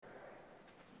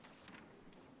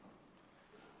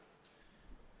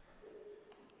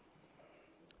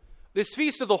This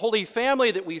Feast of the Holy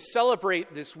Family that we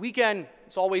celebrate this weekend,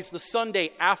 it's always the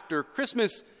Sunday after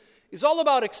Christmas, is all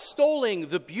about extolling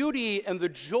the beauty and the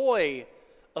joy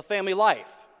of family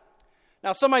life.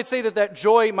 Now, some might say that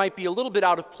joy might be a little bit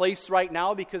out of place right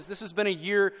now because this has been a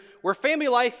year where family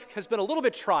life has been a little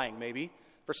bit trying, maybe,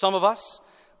 for some of us.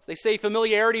 They say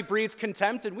familiarity breeds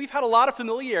contempt, and we've had a lot of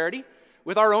familiarity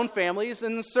with our own families,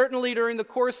 and certainly during the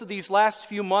course of these last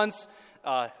few months,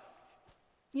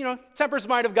 tempers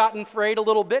might have gotten frayed a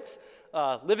little bit.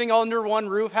 Living under one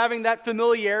roof, having that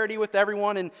familiarity with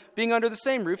everyone and being under the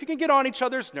same roof, you can get on each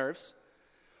other's nerves.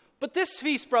 But this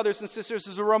feast, brothers and sisters,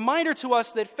 is a reminder to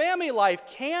us that family life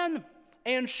can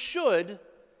and should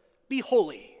be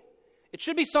holy. It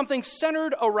should be something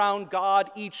centered around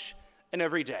God each and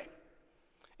every day.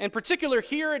 In particular,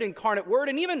 here at Incarnate Word,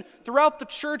 and even throughout the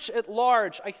church at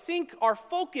large, I think our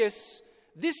focus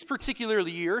this particular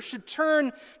year should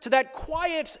turn to that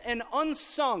quiet and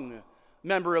unsung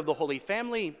member of the Holy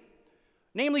Family,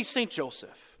 namely St.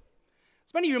 Joseph.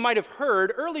 As many of you might have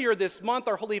heard, earlier this month,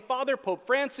 our Holy Father, Pope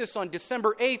Francis, on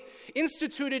December 8th,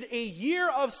 instituted a year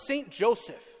of St.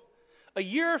 Joseph, a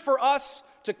year for us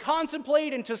to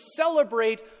contemplate and to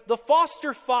celebrate the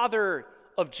foster father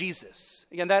of Jesus.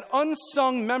 Again, that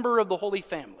unsung member of the Holy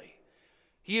Family.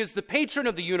 He is the patron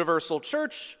of the universal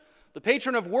church, the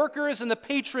patron of workers, and the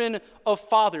patron of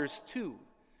fathers, too.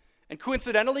 And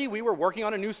coincidentally, we were working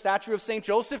on a new statue of St.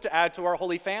 Joseph to add to our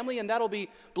Holy Family, and that'll be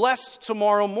blessed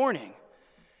tomorrow morning.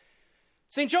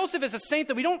 St. Joseph is a saint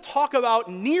that we don't talk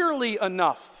about nearly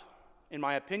enough, in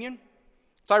my opinion.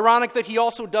 It's ironic that he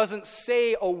also doesn't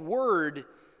say a word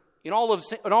in all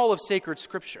of sacred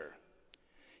Scripture.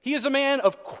 He is a man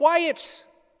of quiet,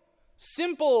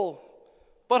 simple,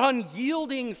 but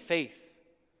unyielding faith.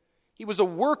 He was a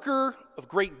worker of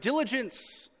great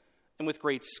diligence and with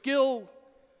great skill.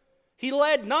 He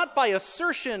led not by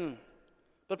assertion,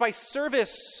 but by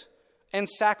service and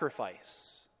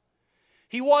sacrifice.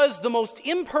 He was the most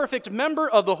imperfect member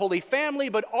of the Holy Family,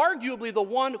 but arguably the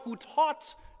one who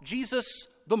taught Jesus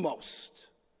the most.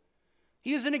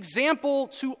 He is an example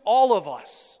to all of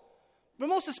us, but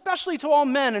most especially to all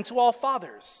men and to all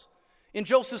fathers, in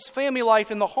Joseph's family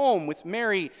life in the home with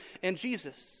Mary and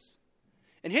Jesus.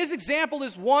 And his example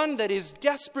is one that is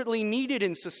desperately needed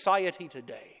in society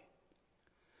today.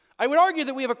 I would argue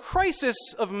that we have a crisis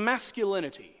of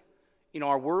masculinity in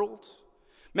our world.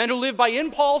 Men who live by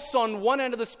impulse on one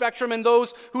end of the spectrum and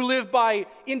those who live by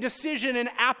indecision and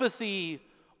apathy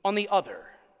on the other.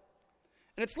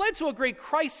 And it's led to a great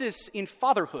crisis in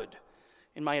fatherhood,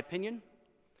 in my opinion.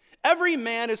 Every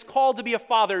man is called to be a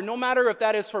father, no matter if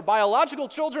that is for biological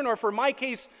children or, for my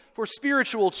case, for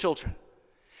spiritual children.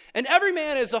 And every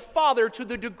man is a father to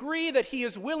the degree that he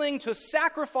is willing to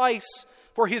sacrifice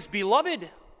for his beloved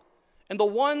and the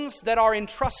ones that are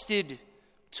entrusted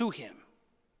to him.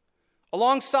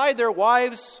 Alongside their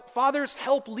wives, fathers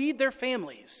help lead their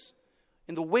families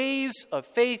in the ways of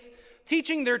faith,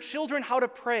 teaching their children how to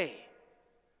pray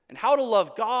and how to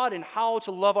love God and how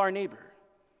to love our neighbor.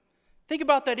 Think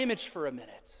about that image for a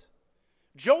minute.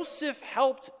 Joseph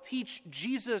helped teach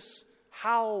Jesus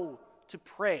how to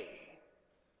pray.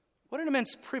 What an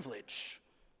immense privilege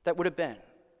that would have been.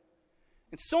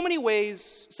 In so many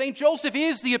ways, St. Joseph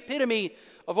is the epitome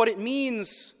of what it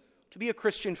means to be a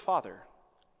Christian father.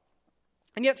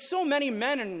 And yet so many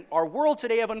men in our world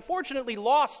today have unfortunately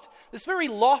lost this very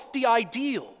lofty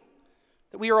ideal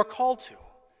that we are called to.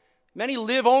 Many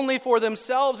live only for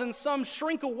themselves, and some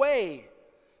shrink away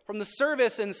from the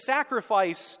service and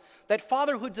sacrifice that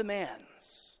fatherhood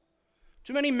demands.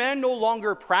 Too many men no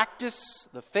longer practice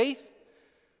the faith,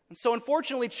 and so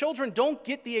unfortunately children don't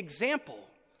get the example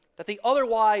that they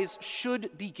otherwise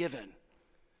should be given.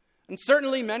 And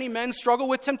certainly many men struggle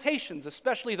with temptations,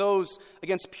 especially those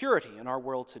against purity in our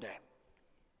world today.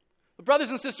 But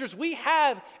brothers and sisters, we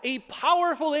have a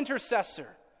powerful intercessor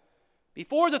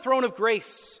before the throne of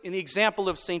grace in the example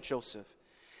of St. Joseph.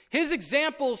 His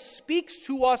example speaks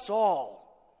to us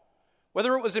all,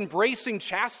 whether it was embracing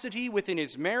chastity within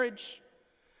his marriage,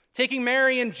 taking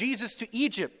Mary and Jesus to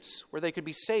Egypt where they could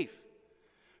be safe,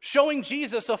 showing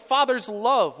Jesus a father's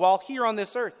love while here on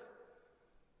this earth.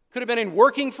 Could have been in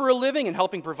working for a living and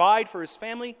helping provide for his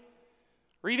family,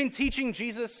 or even teaching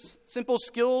Jesus simple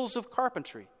skills of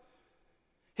carpentry.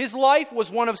 His life was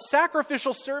one of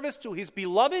sacrificial service to his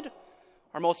beloved,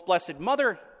 our most blessed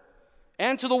mother,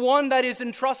 and to the one that is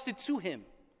entrusted to him,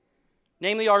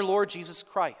 namely our Lord Jesus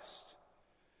Christ.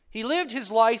 He lived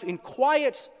his life in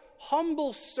quiet,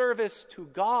 humble service to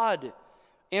God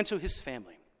and to his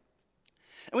family.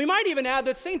 And we might even add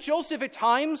that St. Joseph at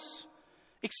times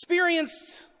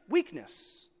experienced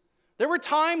weakness. There were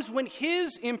times when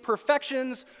his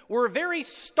imperfections were very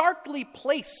starkly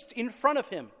placed in front of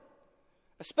him,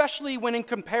 especially when in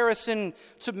comparison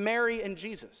to Mary and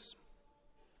Jesus.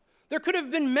 There could have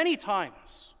been many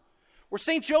times where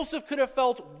St. Joseph could have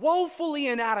felt woefully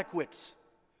inadequate,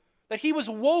 that he was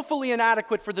woefully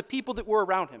inadequate for the people that were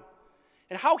around him,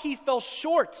 and how he fell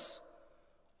short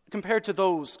compared to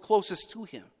those closest to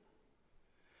him.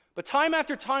 But time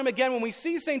after time again, when we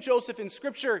see St. Joseph in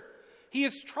Scripture, he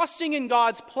is trusting in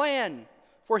God's plan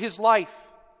for his life,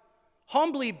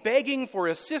 humbly begging for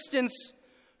assistance,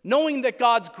 knowing that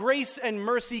God's grace and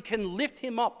mercy can lift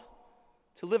him up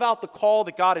to live out the call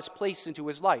that God has placed into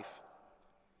his life.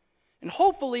 And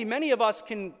hopefully many of us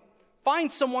can find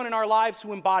someone in our lives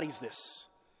who embodies this.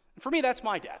 And for me, that's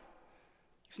my dad.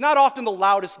 He's not often the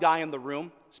loudest guy in the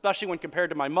room, especially when compared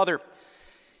to my mother.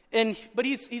 But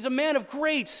he's a man of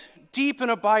great, deep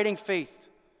and abiding faith.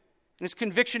 And his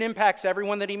conviction impacts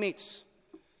everyone that he meets.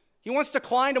 He wants to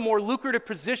climb a more lucrative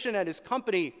position at his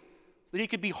company so that he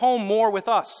could be home more with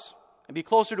us and be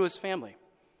closer to his family.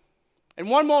 And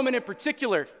one moment in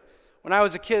particular, when I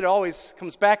was a kid, it always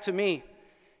comes back to me.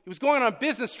 He was going on a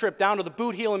business trip down to the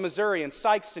Boot Heel in Missouri in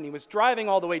Sikeston. He was driving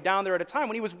all the way down there at a time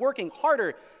when he was working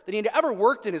harder than he had ever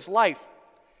worked in his life.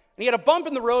 And he had a bump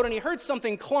in the road and he heard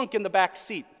something clunk in the back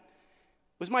seat.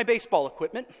 It was my baseball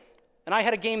equipment, and I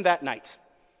had a game that night.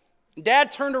 And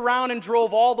Dad turned around and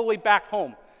drove all the way back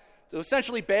home to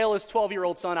essentially bail his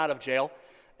 12-year-old son out of jail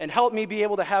and help me be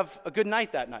able to have a good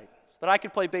night that night so that I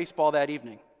could play baseball that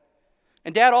evening.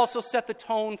 And Dad also set the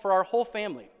tone for our whole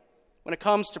family when it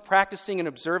comes to practicing and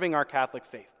observing our Catholic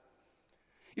faith.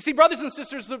 You see, brothers and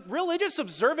sisters, the religious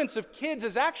observance of kids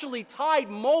is actually tied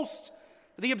most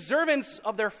to the observance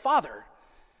of their father.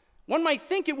 One might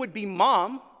think it would be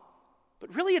mom,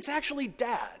 but really it's actually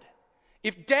dad.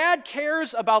 If dad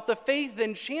cares about the faith,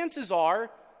 then chances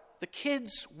are the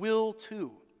kids will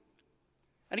too.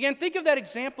 And again, think of that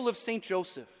example of St.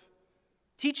 Joseph,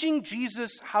 teaching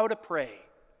Jesus how to pray,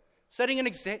 setting an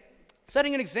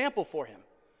example for him.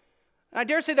 And I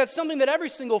dare say that's something that every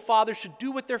single father should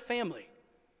do with their family,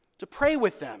 to pray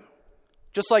with them,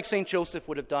 just like St. Joseph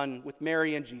would have done with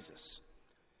Mary and Jesus.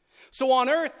 So on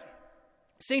earth,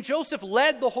 St. Joseph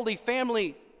led the Holy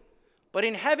Family, but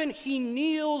in heaven he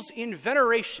kneels in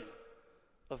veneration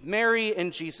of Mary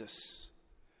and Jesus.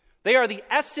 They are the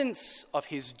essence of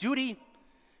his duty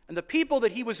and the people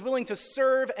that he was willing to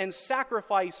serve and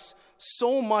sacrifice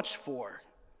so much for.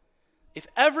 If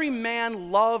every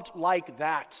man loved like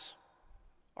that,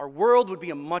 our world would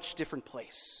be a much different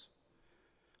place.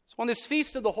 So on this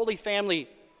Feast of the Holy Family,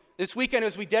 this weekend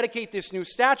as we dedicate this new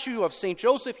statue of St.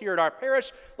 Joseph here at our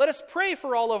parish, let us pray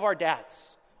for all of our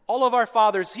dads, all of our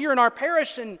fathers here in our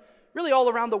parish and really all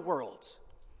around the world,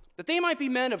 that they might be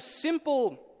men of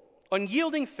simple,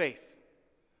 unyielding faith,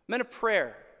 men of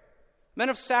prayer, men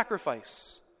of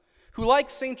sacrifice, who, like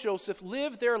St. Joseph,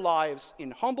 live their lives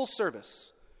in humble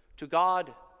service to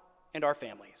God and our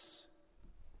families.